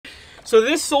So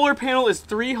this solar panel is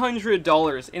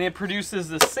 $300 and it produces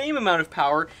the same amount of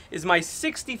power as my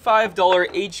 $65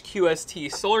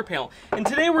 HQST solar panel. And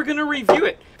today we're gonna review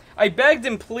it. I begged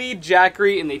and pleaded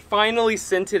Jackery and they finally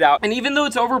sent it out. And even though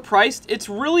it's overpriced, it's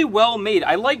really well made.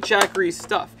 I like Jackery's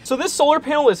stuff. So this solar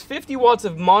panel is 50 watts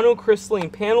of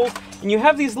monocrystalline panels, and you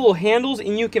have these little handles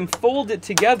and you can fold it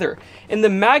together. And the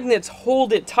magnets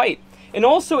hold it tight. And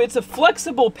also it's a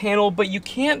flexible panel, but you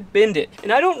can't bend it.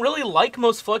 And I don't really like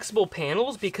most flexible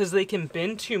panels because they can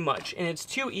bend too much and it's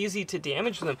too easy to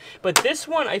damage them. But this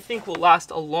one I think will last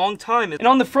a long time. And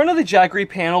on the front of the Jackery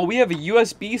panel, we have a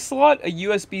USB slot, a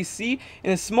USB-C,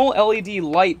 and a small LED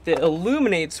light that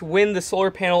illuminates when the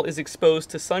solar panel is exposed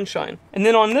to sunshine. And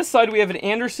then on this side, we have an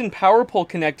Anderson power pole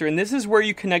connector, and this is where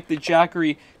you connect the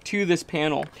Jackery to this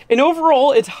panel. And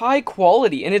overall, it's high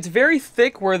quality, and it's very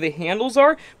thick where the handles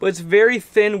are, but it's very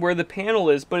thin where the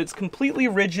panel is, but it's completely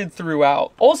rigid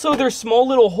throughout. Also, there's small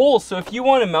little holes, so if you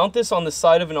want to mount this on the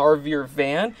side of an RV or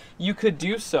van, you could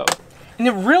do so. And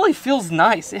it really feels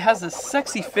nice. It has a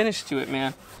sexy finish to it,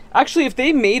 man. Actually, if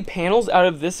they made panels out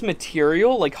of this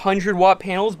material, like 100-watt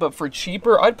panels, but for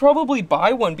cheaper, I'd probably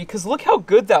buy one because look how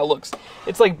good that looks.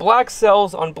 It's like black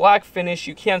cells on black finish.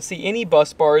 You can't see any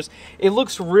bus bars. It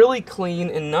looks really clean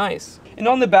and nice. And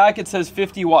on the back, it says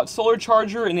 50-watt solar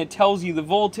charger, and it tells you the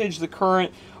voltage, the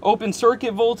current, open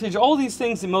circuit voltage, all these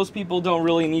things that most people don't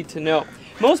really need to know.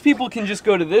 Most people can just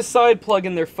go to this side, plug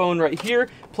in their phone right here,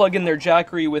 plug in their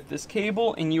Jackery with this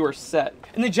cable, and you are set.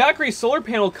 And the Jackery solar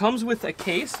panel comes with a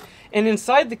case, and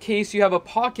inside the case you have a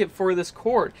pocket for this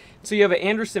cord. So you have an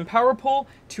Anderson power pole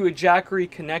to a Jackery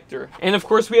connector. And of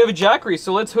course we have a Jackery,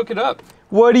 so let's hook it up.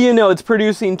 What do you know, it's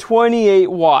producing 28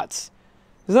 watts.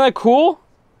 Isn't that cool?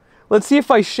 Let's see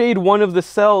if I shade one of the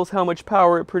cells how much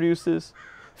power it produces.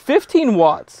 15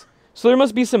 watts. So there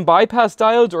must be some bypass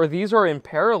diodes, or these are in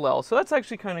parallel. So that's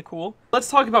actually kind of cool. Let's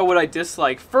talk about what I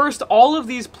dislike. First, all of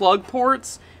these plug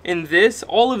ports and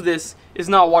all of this is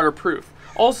not waterproof.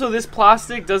 Also, this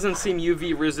plastic doesn't seem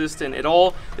UV resistant at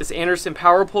all. This Anderson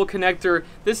power pole connector,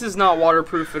 this is not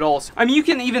waterproof at all. I mean, you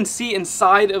can even see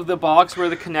inside of the box where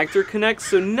the connector connects,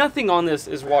 so nothing on this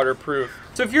is waterproof.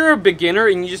 So if you're a beginner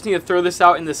and you just need to throw this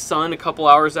out in the sun a couple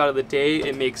hours out of the day,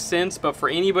 it makes sense, but for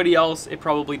anybody else, it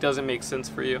probably doesn't make sense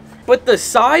for you. But the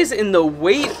size and the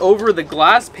weight over the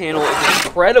glass panel is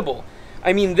incredible.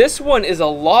 I mean, this one is a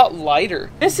lot lighter.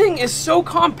 This thing is so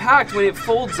compact when it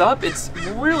folds up, it's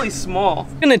really small.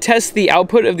 I'm gonna test the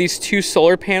output of these two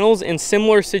solar panels in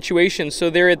similar situations. So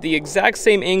they're at the exact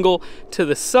same angle to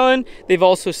the sun. They've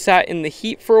also sat in the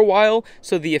heat for a while,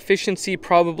 so the efficiency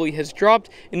probably has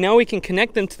dropped. And now we can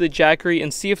connect them to the Jackery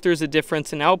and see if there's a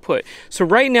difference in output. So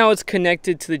right now it's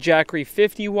connected to the Jackery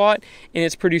 50 watt and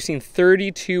it's producing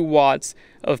 32 watts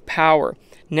of power.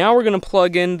 Now we're going to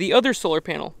plug in the other solar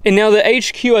panel. And now the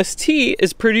HQST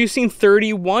is producing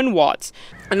 31 watts.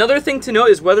 Another thing to note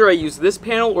is whether I use this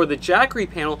panel or the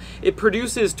Jackery panel, it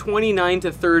produces 29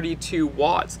 to 32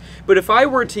 watts. But if I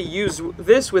were to use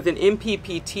this with an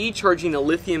MPPT charging a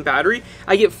lithium battery,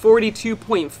 I get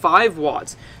 42.5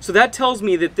 watts. So that tells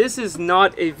me that this is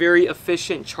not a very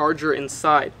efficient charger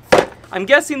inside. I'm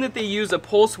guessing that they use a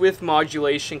pulse width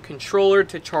modulation controller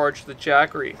to charge the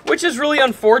Jackery, which is really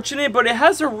unfortunate, but it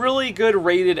has a really good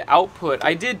rated output.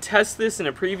 I did test this in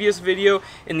a previous video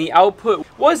and the output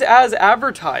was as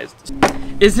advertised.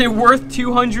 Is it worth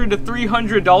 $200 to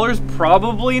 $300?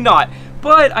 Probably not.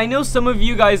 But I know some of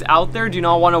you guys out there do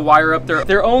not want to wire up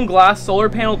their own glass solar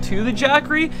panel to the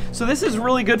Jackery, so this is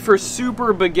really good for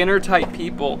super beginner type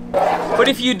people. But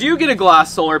if you do get a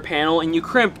glass solar panel and you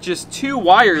crimp just 2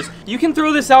 wires, you can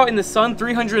throw this out in the sun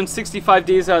 365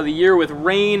 days out of the year with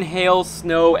rain, hail,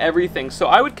 snow, everything. So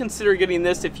I would consider getting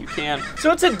this if you can.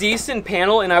 So it's a decent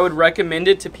panel and I would recommend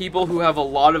it to people who have a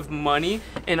lot of money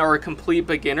and are complete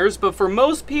beginners, but for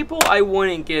most people I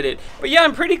wouldn't get it. But yeah,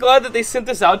 I'm pretty glad that they sent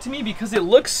this out to me because it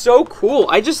looks so cool.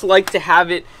 I just like to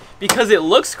have it because it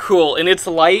looks cool and it's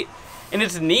light and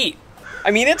it's neat.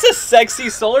 I mean, it's a sexy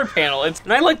solar panel. And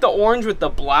I like the orange with the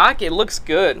black. It looks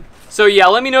good. So yeah,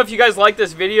 let me know if you guys like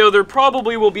this video. There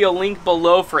probably will be a link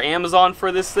below for Amazon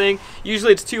for this thing.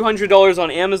 Usually it's $200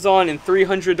 on Amazon and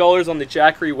 $300 on the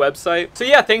Jackery website. So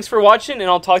yeah, thanks for watching and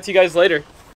I'll talk to you guys later.